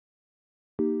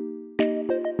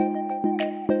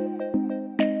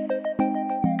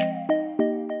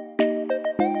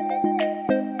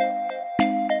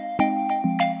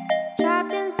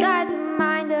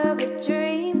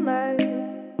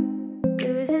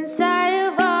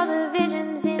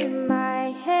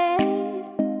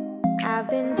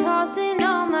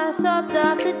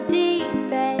the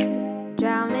deep end,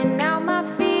 drowning out my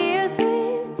fears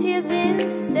with tears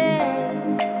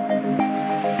instead.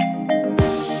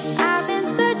 I've been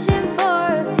searching for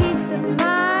a peace of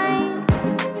mind.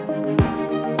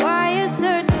 Why is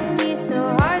certainty so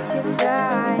hard to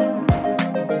find?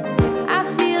 I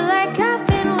feel like I've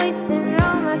been wasting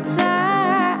all my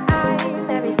time.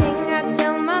 Everything I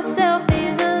tell myself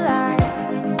is a lie.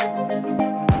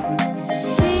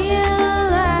 Feel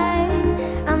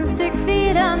like I'm 6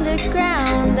 feet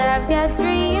underground. I've got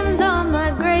dreams on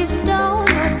my gravestone,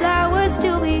 no flowers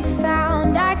to be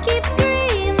found. I keep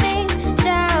screaming,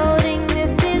 shouting,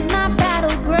 this is my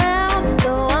battleground.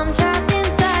 Though I'm trapped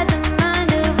inside the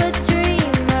mind of a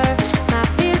dreamer, my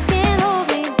fears can't hold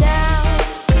me down.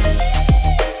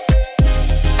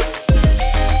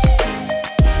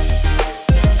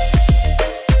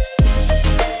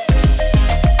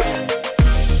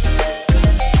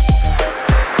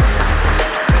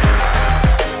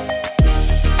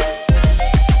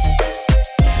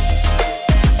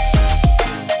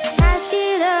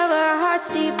 Casket of our heart's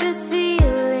deepest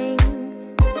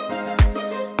feelings,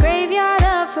 graveyard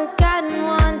of forgotten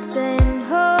wants and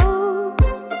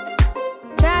hopes,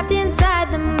 trapped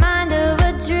inside the mind of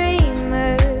a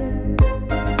dreamer.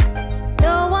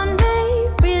 No one may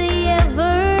really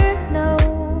ever know.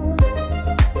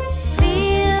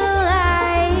 Feel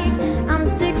like I'm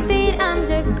 6 feet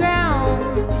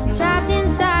underground, trapped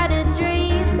inside a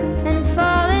dream and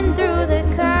falling through the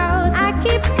clouds. I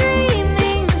keep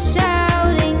screaming,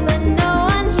 shouting, but no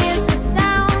one hears the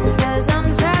sound, 'cause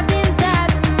I'm trapped inside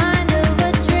the mind of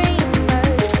a dreamer,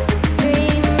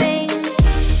 dreaming.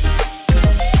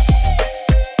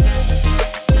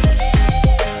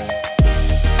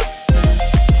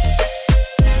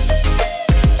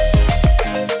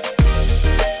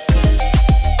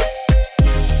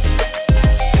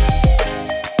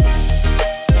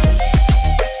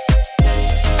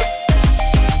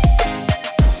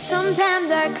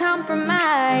 Sometimes I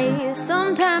compromise,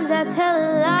 sometimes I tell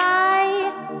a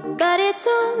lie, but it's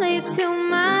only to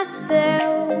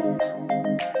myself.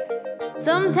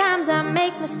 Sometimes I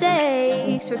make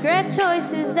mistakes, regret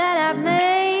choices that I've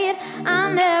made.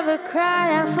 I never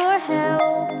cry out for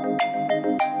help.